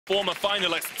Former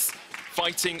finalists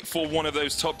fighting for one of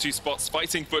those top 2 spots,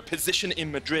 fighting for a position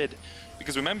in Madrid.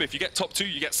 Because remember, if you get top 2,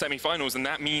 you get semi-finals, and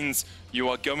that means you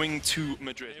are going to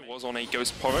Madrid. It was on a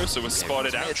Ghost Poro, so was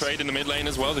spotted out. Trade in the mid lane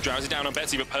as well. The Drowsy down on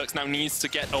Betsy, but Perkz now needs to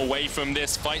get away from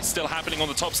this. Fight still happening on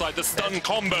the top side. The stun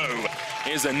combo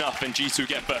is enough, and G2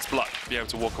 get first blood to be able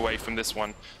to walk away from this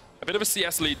one. A bit of a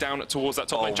CS lead down towards that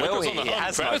top lane. Joker's on the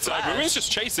hunt. Predator, Ruin's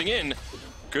just chasing in.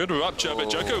 Good rupture, but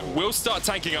Joko will start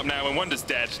tanking up now, and Wonder's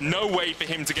dead. No way for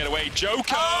him to get away. Joko!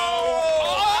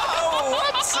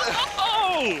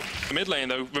 The mid lane,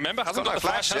 though, remember, hasn't got the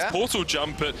flash, has portal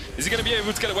jump, but is he going to be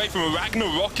able to get away from a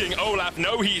Ragnarocking Olaf?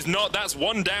 No, he's not. That's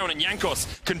one down, and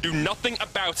Jankos can do nothing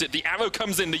about it. The arrow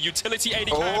comes in, the utility AD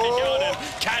carry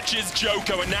catches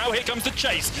Joko, and now here comes the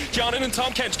chase. Kjarnan and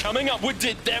Tom Kench coming up with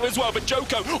it there as well, but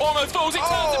Joko almost falls. He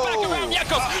turns it back around.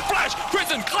 Jankos, flash,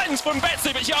 prison, cleanse from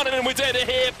Betsy, but Kjarnan and with it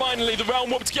here. Finally, the realm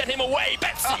warp to get him away.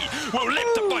 Betsy will live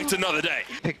to fight another day.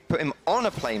 Put him on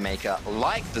a playmaker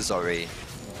like the Zori.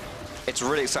 It's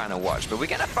really exciting to watch, but we're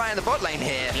going to find the bot lane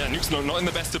here. Yeah, Nuke's not in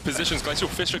the best of positions. Glacial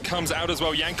Fisher comes out as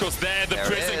well. Jankos there. The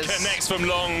prison connects from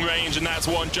long range, and that's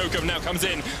one. Joko now comes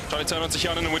in, trying to turn onto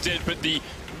Kjarnan and Wadid, but the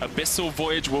Abyssal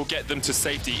Voyage will get them to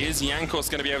safety. Is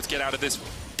Jankos going to be able to get out of this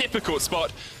difficult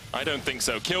spot? I don't think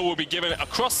so. Kill will be given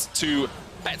across to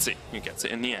Betsy, who gets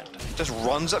it in the end. Just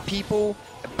runs at people.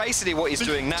 Basically what he's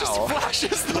doing now, just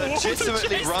flashes the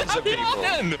legitimately runs at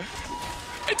people.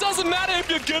 It doesn't matter if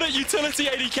you're good at utility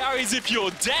AD carries if you're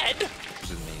dead.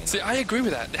 See, I agree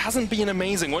with that. It hasn't been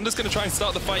amazing. Wonder's going to try and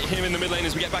start the fight here in the mid lane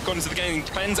as we get back on into the game.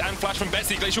 Cleanse and flash from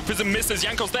Betsy. Glacial Prism misses.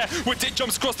 Jankos there. Wadid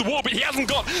jumps across the wall, but he hasn't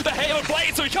got the Halo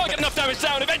Blade, so he can't get enough damage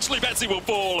down. Eventually, Betsy will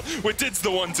fall. Wadid's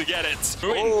the one to get it.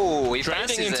 Oh, he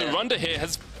trading into Runda here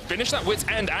has finished that Wit's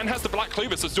End and has the Black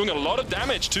Cleaver, so it's doing a lot of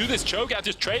damage to this Cho'Gath,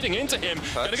 just trading into him.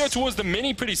 Gonna go towards the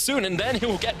mini pretty soon, and then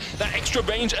he'll get that extra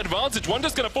range advantage.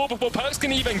 Wonder's gonna fall before Perkz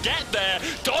can even get there.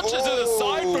 Dodges to the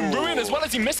side from Ruin as well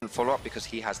as he missed. Follow up because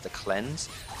he has the cleanse.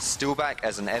 Steelback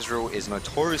as an Ezreal is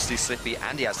notoriously slippy,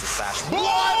 and he has the sash.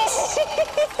 What?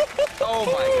 Oh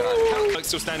my god. Perkz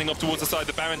still standing up towards the side.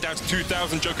 The Baron down to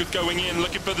 2,000. Joker's going in,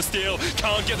 looking for the steal.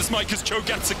 Can't get the smite because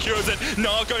Cho'Gath secures it.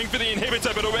 Nah going for the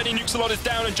inhibitor, but already Nukesalot is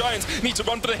down, and Giants need to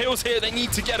run for the hills here. They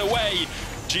need to get away.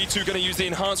 G2 going to use the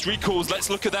enhanced recalls. Let's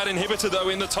look at that inhibitor, though,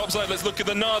 in the top side. Let's look at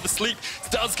the Gnar. The sleep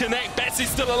does connect. Betsy's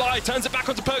still alive. Turns it back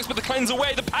onto Perkz, but the cleanse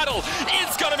away. The paddle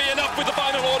is going to be enough with the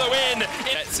final auto in.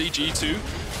 Betsy, G2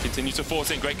 continue to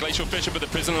force in. Great Glacial Fisher, but the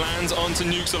prison lands onto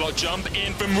Nukesalot. Jump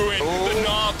in from Ruin. The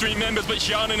Gnar, 3 members, but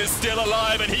Kjarnan is still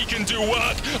alive, and he can do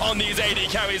work on these AD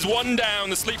carries. One down.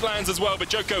 The sleep lands as well, but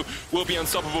Joko will be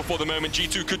unstoppable for the moment.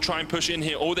 G2 could try and push in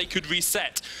here, or they could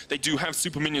reset. They do have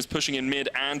super minions pushing in mid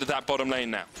and that bottom lane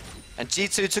now. And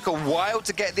G2 took a while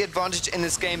to get the advantage in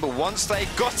this game, but once they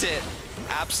got it,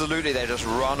 absolutely, they just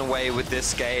run away with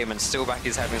this game, and Steelback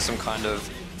is having some kind of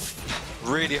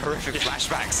really horrific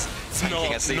flashbacks.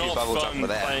 It's not fun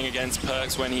playing against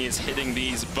Perkz when he is hitting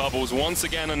these bubbles. Once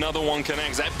again, another one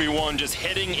connects. Everyone just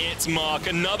hitting its mark.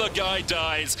 Another guy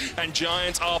dies, and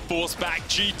Giants are forced back.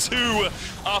 G2,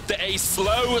 after a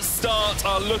slow start,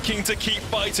 are looking to keep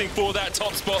fighting for that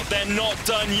top spot. They're not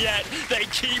done yet. They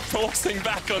keep forcing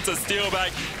back onto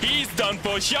Steelback. He's done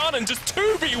for. Kjarnan just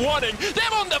 2v1ing.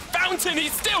 They're on the fountain.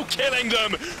 He's still killing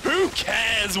them. Who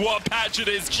cares what patch it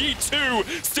is?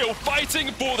 G2 still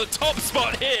fighting for the top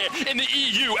spot here in the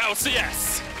EU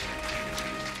LCS.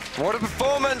 What a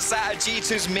performance out of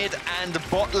G2's mid and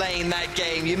bot lane that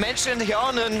game. You mentioned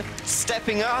Kjarnan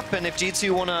stepping up, and if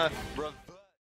G2 want to